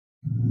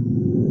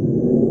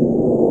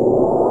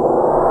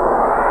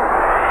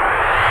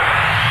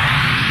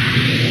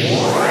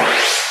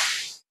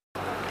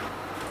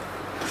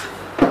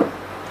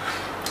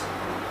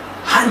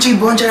Bonji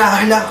bonjara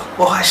ahla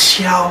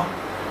wahashiao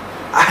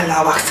ahla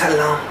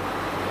waksalam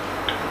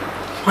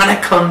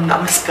Vanakkam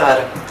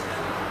namaskaram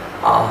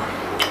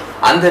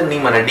అందరినీ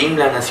మన dream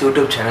learners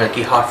YouTube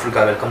ఛానల్కి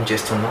హార్ట్ఫుల్గా వెల్కమ్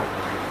చేస్తున్నాం.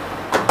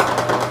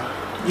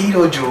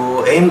 ఈరోజు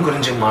ఏం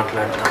గురించి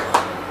మాట్లాడతాం?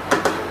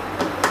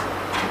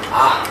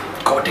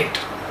 Got it.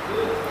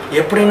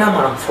 ఎప్పుడైనా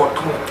మనం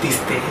ఫోటో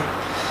తీస్తే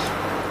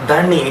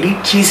దాన్ని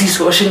ఎడిట్ చేసి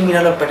సోషల్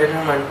మీడియాలో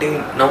పెట్టడం అంటే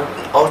now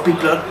our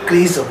people are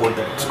craze about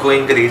that. It's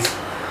going craze.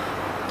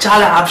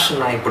 చాలా యాప్స్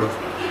ఉన్నాయి ఇప్పుడు,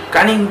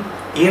 కానీ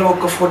ఏ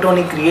ఒక్క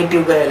ఫోటోని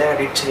క్రియేటివ్గా ఎలా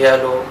ఎడిట్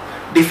చేయాలో,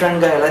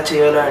 డిఫరెంట్గా ఎలా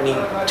చేయాలో అని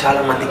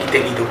చాలామందికి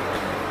తెలీదు.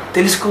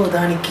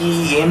 తెలుసుకోవడానికి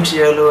ఏం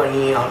చేయాలో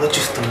అని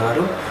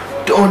ఆలోచిస్తున్నారు.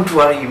 డోంట్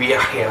వరీ,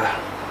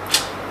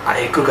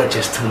 ఎక్కువగా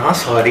చేస్తున్నా,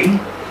 సారీ.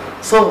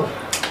 సో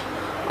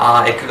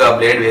ఎక్కువగా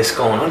బ్లేడ్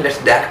వేసుకోను.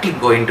 Let's directly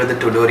go in to the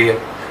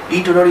tutorial. ఈ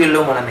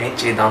ట్యుటోరియల్లో మనం ఏం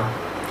చేద్దాం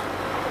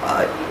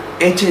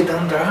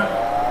రా,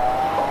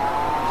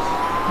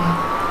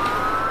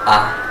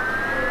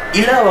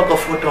 ఇలా ఒక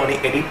ఫోటోని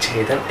ఎడిట్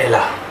చేయడం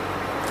ఎలా?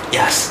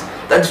 yes,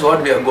 that's what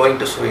we are going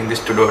to show in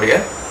this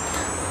tutorial.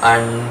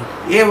 And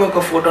ఏ ఒక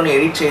ఫోటోని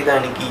ఎడిట్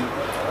చేయడానికి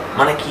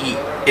మనకి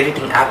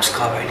ఎడిటింగ్ యాప్స్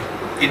కావాలి.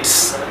 It's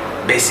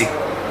basic.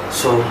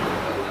 So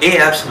A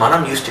apps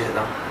మనం యూజ్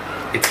చేద్దాం?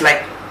 It's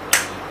like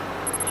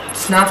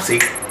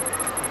Snapseed,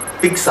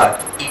 Picsart.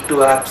 ఈ 2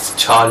 యాప్స్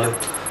చాలు.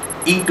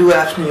 ఈ 2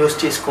 యాప్స్ని యూజ్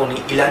చేసుకొని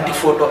ఇలాంటి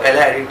ఫోటో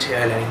ఎలా ఎడిట్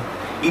చేయాలని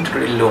ఈ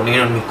ట్యుటోరియల్లో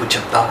నేను మీకు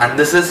చెప్తా. And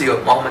this is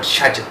your Mohammed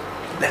షాజద్.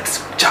 Let's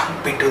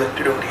jump in to the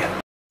tutorial.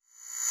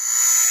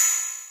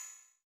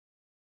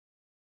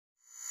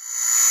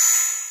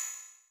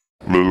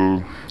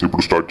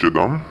 ఇప్పుడు స్టార్ట్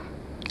చేద్దాం.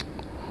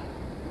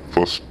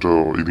 ఫస్ట్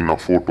ఇది నా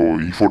ఫోటో.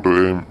 ఈ ఫోటో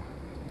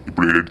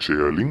ఇప్పుడు ఎడిట్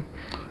చేయాలి.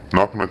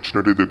 నాకు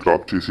నచ్చినట్టయితే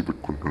క్రాప్ చేసి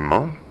పెట్టుకుంటున్నా.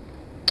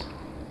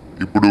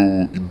 ఇప్పుడు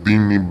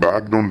దీన్ని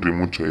బ్యాక్గ్రౌండ్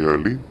రిమూవ్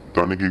చేయాలి.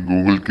 దానికి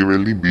గూగుల్కి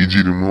వెళ్ళి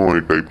బీజీ రిమూవ్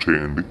అని టైప్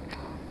చేయండి.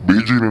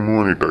 బీజీ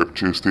రిమూవ్ అని టైప్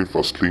చేస్తే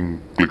ఫస్ట్ లింక్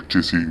క్లిక్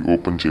చేసి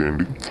ఓపెన్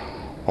చేయండి.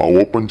 ఆ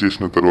ఓపెన్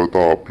చేసిన తర్వాత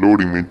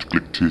అప్లోడ్ ఇమేజ్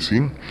క్లిక్ చేసి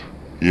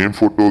ఏం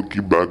ఫోటోకి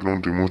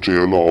బ్యాక్గ్రౌండ్ రిమూవ్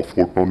చేయాలో ఆ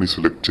ఫోటోని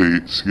సెలెక్ట్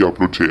చేసి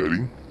అప్లోడ్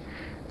చేయాలి.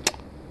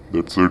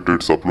 That's it.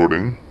 It's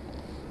uploading.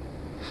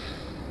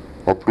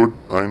 Upload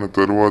అయిన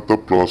తర్వాత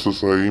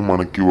ప్రాసెస్ అయ్యి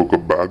మనకి ఒక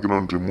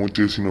బ్యాక్గ్రౌండ్ రిమూవ్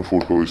చేసిన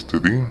ఫోటో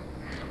ఇస్తుంది.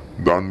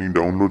 దాన్ని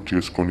డౌన్లోడ్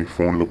చేసుకొని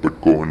ఫోన్లో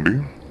పెట్టుకోండి.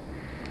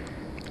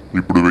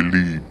 ఇప్పుడు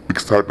వెళ్ళి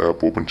పిక్సార్ట్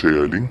యాప్ ఓపెన్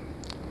చేయాలి.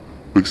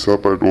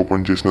 పిక్సార్ట్ యాప్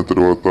ఓపెన్ చేసిన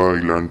తర్వాత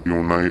ఇలాంటివి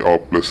ఉన్నాయి. ఆ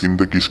ప్లస్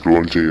కిందకి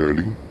స్క్రోల్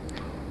చేయాలి.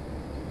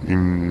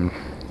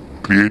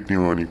 క్రియేట్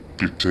న్యూ అని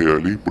క్లిక్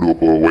చేయాలి. ఇప్పుడు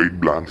ఒక వైట్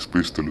బ్లాంక్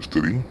స్పేస్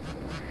తెలుస్తుంది.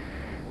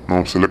 Now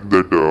select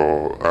that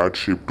add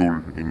shape tool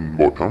in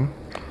bottom.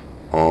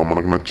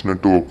 మనకు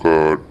నచ్చినట్టు ఒక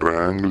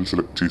ట్రయాంగిల్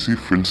సెలెక్ట్ చేసి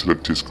ఫిల్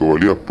సెలెక్ట్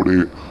చేసుకోవాలి. అప్పుడే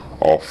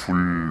ఆ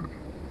ఫుల్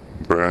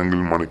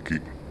ట్రయాంగిల్ మనకి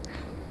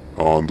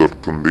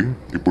దొరుకుతుంది.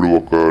 ఇప్పుడు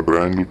ఒక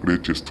ట్రయాంగిల్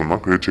క్రియేట్ చేస్తున్నా.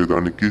 క్రియేట్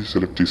చేయడానికి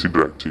సెలెక్ట్ చేసి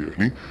డ్రాగ్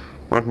చేయాలి.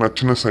 మనకు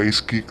నచ్చిన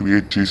సైజ్కి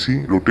క్రియేట్ చేసి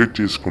రొటేట్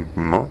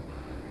చేసుకుంటున్నా.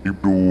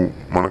 ఇప్పుడు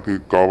మనకి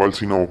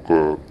కావాల్సిన ఒక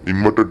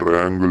ఇన్వర్టెడ్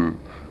ట్రయాంగిల్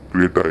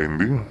క్రియేట్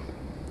అయింది.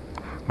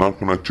 నాకు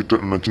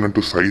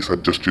నచ్చినట్టు సైజ్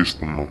అడ్జస్ట్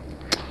చేస్తున్నాం.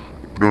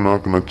 ఇప్పుడు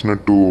నాకు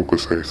నచ్చినట్టు ఒక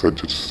సైజ్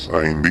అడ్జస్ట్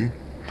అయింది.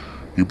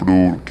 ఇప్పుడు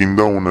కింద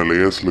ఉన్న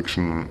లేయర్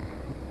సెలెక్షన్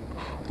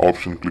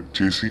ఆప్షన్ క్లిక్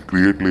చేసి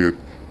క్రియేట్ లేయర్,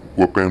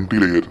 ఒక ఎంటీ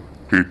లేయర్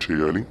క్రియేట్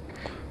చేయాలి.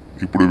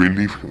 ఇప్పుడు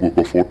వెళ్ళి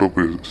ఒక ఫోటో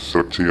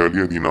సెలెక్ట్ చేయాలి.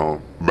 అది నా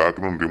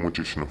బ్యాక్గ్రౌండ్ రిమూవ్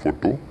చేసిన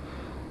ఫోటో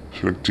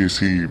సెలెక్ట్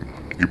చేసి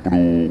ఇప్పుడు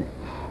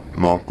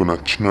నాకు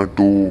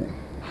నచ్చినట్టు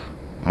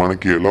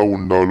మనకి ఎలా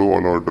ఉండాలో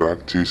అలా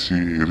డ్రాగ్ చేసి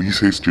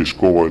రీసైజ్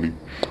చేసుకోవాలి.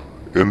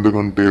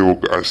 ఎందుకంటే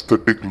ఒక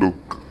అస్థెటిక్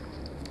లుక్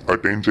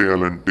అటైన్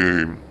చేయాలంటే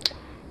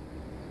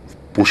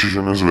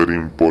పొజిషన్ ఇస్ వెరీ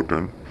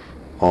ఇంపార్టెంట్.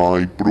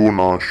 ఇప్పుడు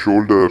నా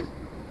షోల్డర్,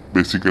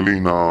 బేసికలీ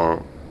నా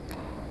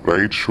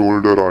రైట్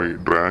షోల్డర్ ఆ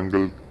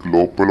ట్రయాంగిల్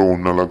లోపల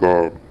ఉన్నలాగా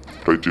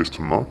ట్రై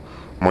చేస్తున్నా.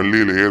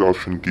 మళ్ళీ లేయర్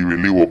ఆప్షన్కి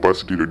వెళ్ళి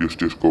ఒపాసిటీ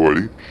రెడ్యూస్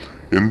చేసుకోవాలి.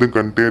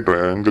 ఎందుకంటే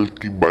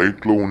ట్రయాంగిల్కి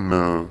బయటలో ఉన్న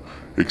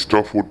ఎక్స్ట్రా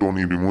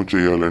ఫోటోని రిమూవ్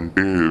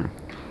చేయాలంటే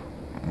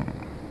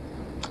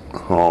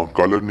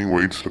కలర్ని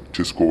వైట్ సెలెక్ట్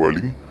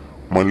చేసుకోవాలి.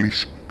 మళ్ళీ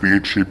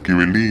క్రియేట్ షేప్కి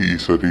వెళ్ళి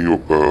ఈసారి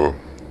ఒక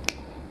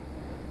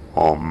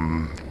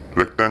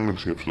రెక్టాంగిల్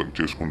షేప్ సెలెక్ట్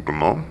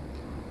చేసుకుంటున్నాం.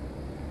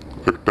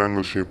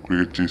 రెక్టాంగిల్ షేప్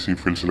క్రియేట్ చేసి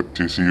ఫిల్ సెలెక్ట్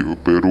చేసి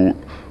పేరు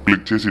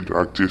క్లిక్ చేసి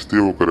డ్రాగ్ చేస్తే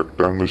ఒక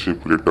రెక్టాంగిల్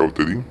షేప్ క్రియేట్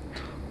అవుతుంది.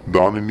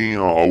 దానిని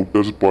ఆ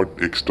అవుటర్ పార్ట్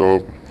ఎక్స్ట్రా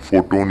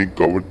ఫోటోని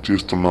కవర్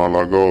చేస్తున్న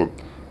అలాగా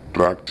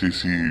డ్రాగ్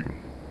చేసి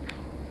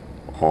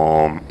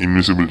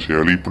ఇన్విజిబుల్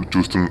చేయాలి. ఇప్పుడు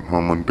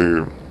చూస్తున్నామంటే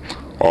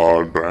ఆ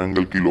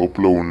ట్రయాంగిల్కి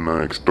లోపల ఉన్న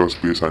ఎక్స్ట్రా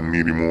స్పేస్ అన్నీ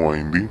రిమూవ్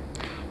అయింది.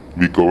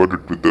 వి covered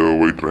it with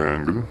white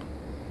triangle.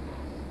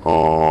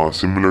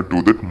 Similar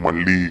to that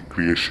మళ్ళీ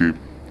క్రియేట్ షేప్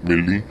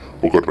వెళ్ళి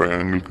ఒక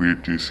ట్రయాంగిల్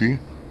క్రియేట్ చేసి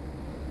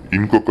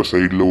ఇంకొక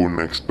సైడ్లో ఉన్న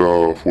ఎక్స్ట్రా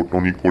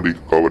ఫోటోని కూడా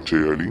కవర్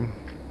చేయాలి.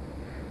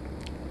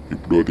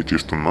 ఇప్పుడు అది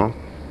చేస్తున్నా.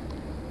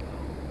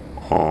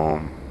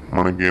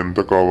 మనకి ఎంత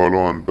కావాలో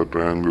అంత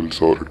ట్రయాంగిల్స్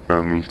ఆర్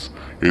రెక్టాంగిల్స్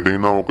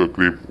ఏదైనా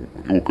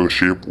ఒక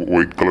షేప్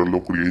వైట్ కలర్లో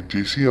క్రియేట్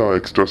చేసి ఆ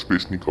ఎక్స్ట్రా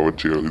స్పేస్ని కవర్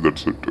చేయాలి.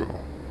 That's it.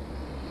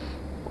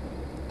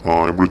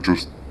 ఇప్పుడు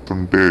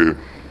చూస్తుంటే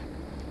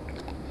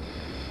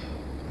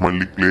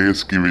మళ్ళీ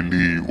ప్లేయర్స్కి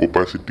వెళ్ళి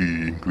ఒపాసిటీ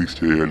ఇంక్రీజ్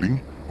చేయాలి.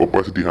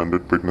 ఒపాసిటీ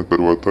 100 పెట్టిన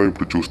తర్వాత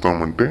ఇప్పుడు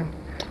చూస్తామంటే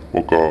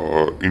ఒక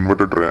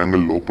ఇన్వర్టెడ్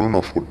ట్రయాంగిల్ లోపల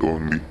నా ఫోటో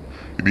ఉంది.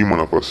 ఇది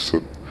మన ఫస్ట్.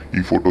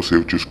 ఈ ఫోటో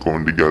సేవ్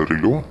చేసుకోండి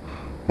గ్యాలరీలో.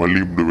 మళ్ళీ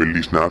ఇప్పుడు వెళ్ళి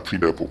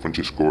స్నాప్సీడ్ యాప్ ఓపెన్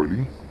చేసుకోవాలి.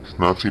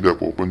 స్నాప్సీడ్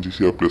యాప్ ఓపెన్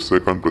చేసి ఆ ప్లస్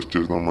ఐకాన్ ప్రెస్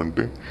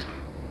చేద్దామంటే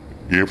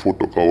ఏ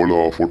ఫోటో కావాలో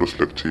ఆ ఫోటో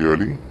సెలెక్ట్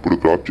చేయాలి. ఇప్పుడు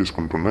క్రాప్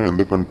చేసుకుంటున్నా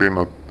ఎందుకంటే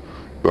నా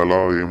తల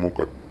ఏమో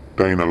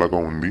కట్ అయినలాగా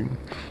ఉంది.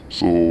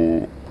 సో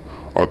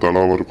ఆ తల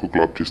వరకు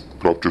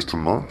క్రాప్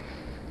చేస్తున్నా.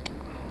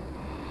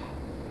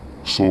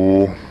 సో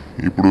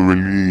ఇప్పుడు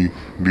వెళ్ళి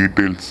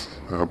డీటెయిల్స్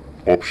యాప్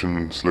ఆప్షన్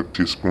సెలెక్ట్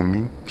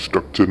చేసుకొని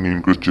స్ట్రక్చర్ని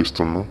ఇంక్రీజ్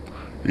చేస్తున్నా.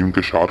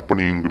 ఇంకా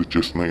షార్ప్ని ఇంక్రీజ్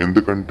చేస్తున్నా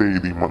ఎందుకంటే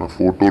ఇది మన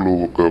ఫోటోలో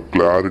ఒక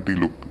క్లారిటీ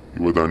లుక్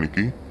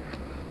ఇవ్వడానికి.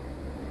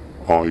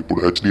 ఇప్పుడు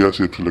హెచ్డిఆర్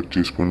షేప్ సెలెక్ట్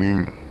చేసుకొని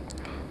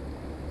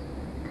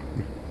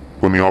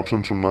కొన్ని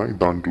ఆప్షన్స్ ఉన్నాయి,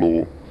 దాంట్లో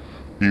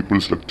పీపుల్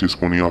సెలెక్ట్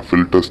చేసుకొని ఆ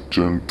filter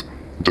strength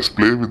just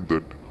play with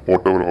that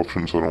what ever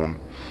options around.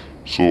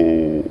 So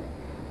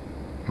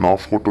నా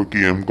ఫోటోకి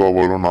ఏం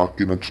కావాలో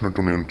నాకు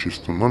నచ్చినట్టు నేను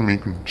చేస్తున్నా,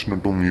 మీకు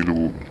నచ్చినట్టు మీరు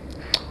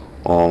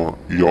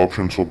ఈ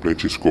ఆప్షన్స్లో ప్లే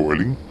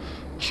చేసుకోవాలి.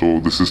 So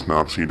this is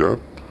Snapseed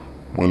app.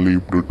 మళ్ళీ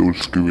ఇప్పుడు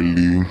టూల్స్కి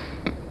వెళ్ళి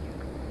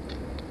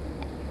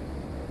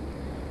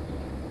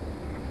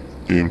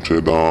ఏం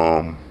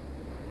చేద్దాం,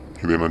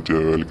 ఇదేనా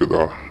చేయాలి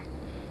కదా.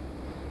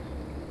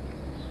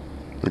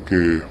 ఓకే,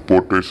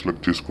 పోర్ట్రేట్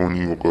సెలెక్ట్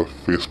చేసుకొని ఒక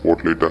ఫేస్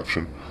పోర్ట్రేట్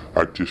ఆప్షన్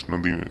యాడ్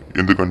చేసినది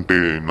ఎందుకంటే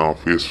నా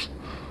ఫేస్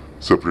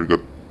సెపరేట్గా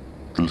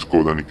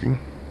తెలుసుకోవడానికి.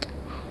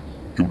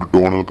 ఇప్పుడు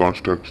టోనల్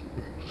కాన్స్ట్రాక్ట్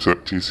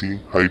సెట్ చేసి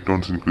హై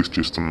టోన్స్ ఇంక్రీజ్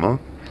చేస్తున్నా.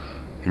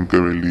 ఇంకా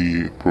వెళ్ళి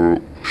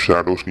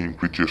షాడోస్ని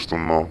ఇంక్రీజ్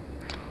చేస్తున్నా.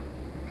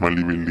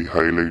 మళ్ళీ వెళ్ళి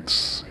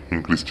హైలైట్స్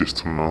ఇంక్రీజ్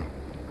చేస్తున్నా.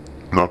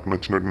 నాకు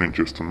నచ్చినట్టు నేను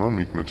చేస్తున్నా,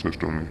 మీకు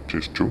నచ్చినట్టు మీరు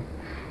చేస్తూ.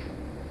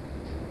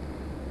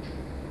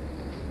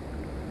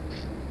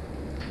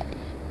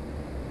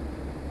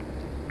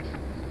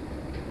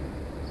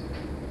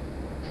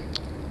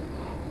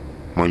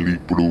 మళ్ళీ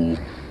ఇప్పుడు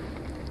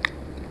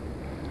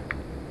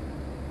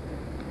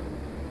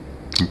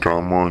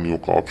డ్రామా అని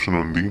ఒక ఆప్షన్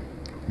ఉంది,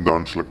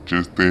 దాన్ని సెలెక్ట్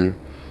చేస్తే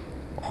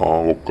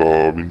ఒక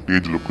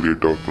వింటేజ్ లుక్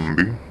క్రియేట్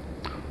అవుతుంది.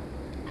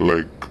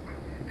 Like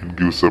it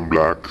gives a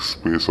black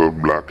space are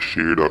black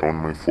shade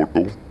around my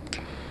photo.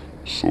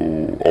 So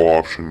ఆ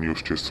ఆప్షన్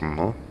యూస్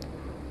చేస్తున్నా.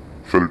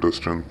 Filter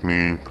స్ట్రెంత్ని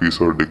increase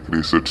or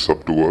decrease it's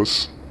up to us.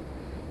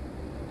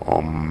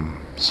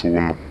 So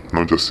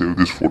now just save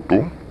this photo.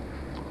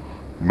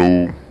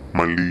 నువ్వు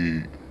మళ్ళీ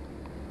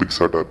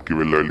Picsart యాప్కి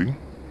వెళ్ళాలి.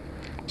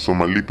 So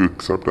మళ్ళీ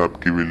Picsart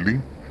యాప్కి వెళ్ళి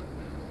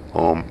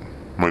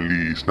మళ్ళీ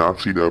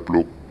Snapseed యాప్లో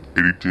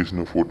edit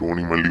చేసిన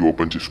ఫోటోని మళ్ళీ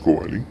ఓపెన్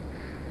చేసుకోవాలి.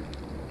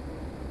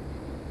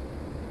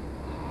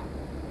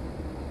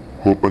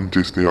 ఓపెన్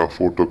చేస్తే ఆ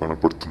ఫోటో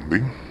కనపడుతుంది.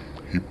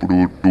 ఇప్పుడు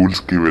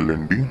టూల్స్కి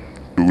వెళ్ళండి.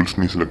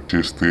 టూల్స్ని సెలెక్ట్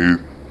చేస్తే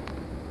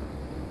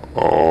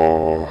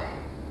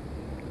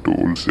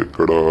టూల్స్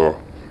ఎక్కడ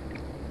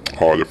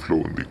లెఫ్ట్లో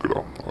ఉంది. ఇక్కడ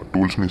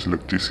టూల్స్ని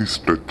సెలెక్ట్ చేసి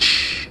స్ట్రెచ్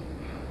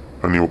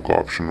అని ఒక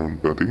ఆప్షన్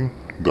ఉంటుంది,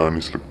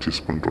 దాన్ని సెలెక్ట్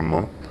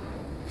చేసుకుంటున్నా.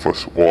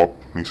 ఫస్ట్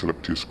వాప్ని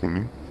సెలెక్ట్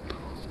చేసుకుని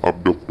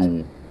అప్ టు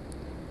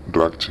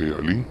డ్రాగ్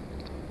చేయాలి.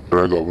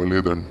 డ్రాగ్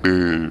అవ్వలేదంటే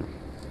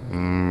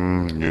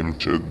ఏం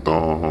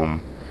చేద్దాం,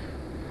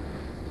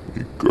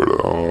 ఇక్కడ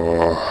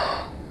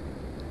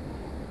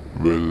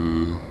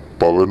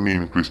పవర్ని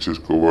ఇంక్రీజ్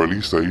చేసుకోవాలి.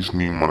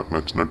 సైజ్ని మనకు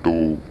నచ్చినట్టు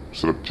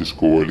సెలెక్ట్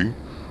చేసుకోవాలి.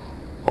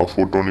 ఆ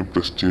ఫోటోని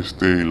ప్రెస్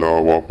చేస్తే ఇలా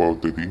వాప్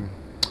అవుతుంది.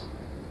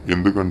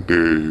 ఎందుకంటే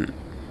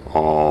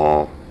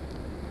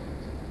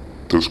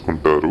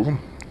తెలుసుకుంటారు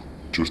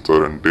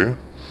చూస్తారంటే.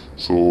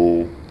 So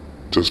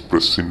just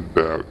press in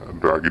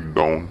drag it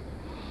down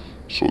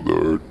so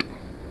that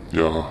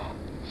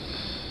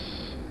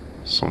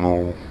so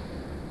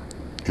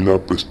ఇలా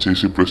ప్రెస్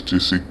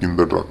చేసి కింద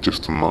డ్రాగ్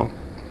చేస్తున్నా.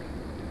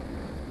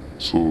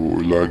 సో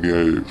ఇలాగే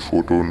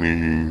ఫోటోని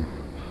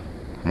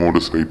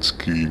 3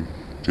 సైడ్స్కి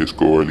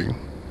చేసుకోవాలి.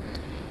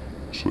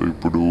 సో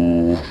ఇప్పుడు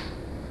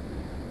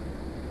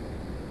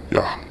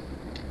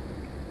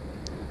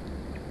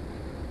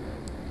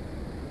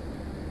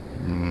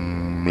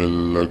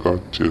మెల్లగా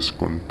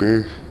చేసుకుంటే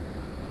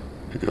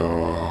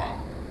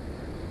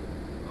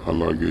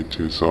అలాగే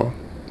చేసా.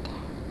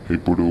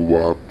 ఇప్పుడు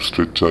వాప్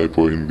స్ట్రెచ్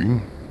అయిపోయింది.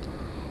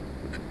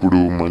 ఇప్పుడు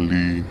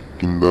మళ్ళీ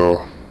కింద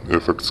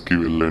ఎఫెక్ట్స్కి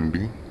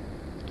వెళ్ళండి.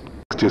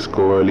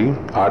 చేసుకోవాలి.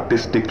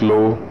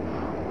 ఆర్టిస్టిక్లో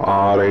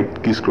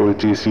రైట్కి స్క్రోల్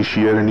చేసి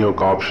షియర్ అని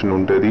ఒక ఆప్షన్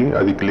ఉంటుంది,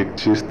 అది క్లిక్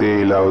చేస్తే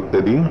ఇలా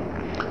అవుతుంది.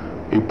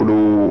 ఇప్పుడు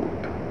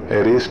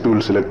ఎరేస్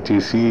టూల్ సెలెక్ట్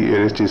చేసి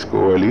ఎరేస్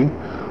చేసుకోవాలి.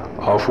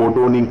 ఆ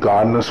ఫోటోని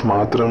కార్నర్స్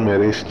మాత్రం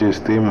ఎరేస్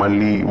చేస్తే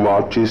మళ్ళీ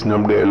వాప్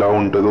చేసినప్పుడు ఎలా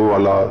ఉంటుందో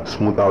అలా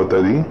స్మూత్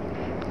అవుతుంది.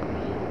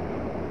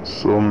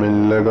 సో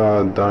మెల్లగా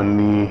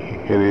దాన్ని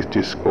ఎరేస్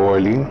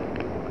చేసుకోవాలి.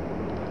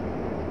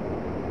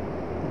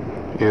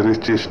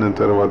 ఎరేస్ చేసిన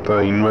తర్వాత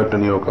ఇన్వర్ట్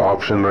అని ఒక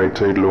ఆప్షన్ రైట్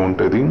సైడ్లో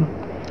ఉంటుంది,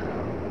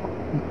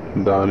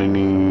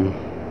 దానిని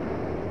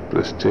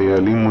ప్రెస్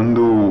చేయాలి.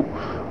 ముందు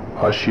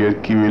ఆ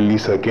షేర్కి వెళ్ళి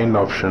second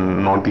option,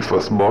 not the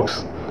first box,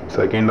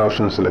 second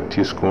option select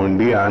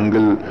చేసుకోండి,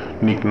 యాంగిల్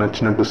నీకు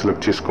నచ్చినట్టు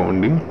సెలెక్ట్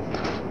చేసుకోండి.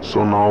 సో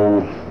నా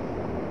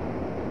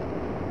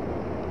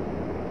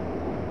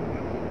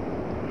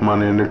మన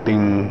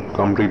ఎడిటింగ్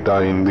కంప్లీట్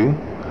అయింది.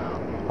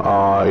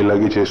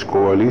 ఇలాగే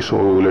చేసుకోవాలి. So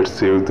let's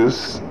save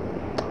this,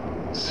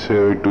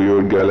 save it to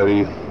your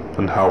gallery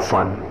and have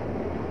fun.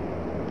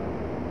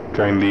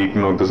 Kindly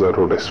ignore this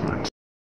advertisement.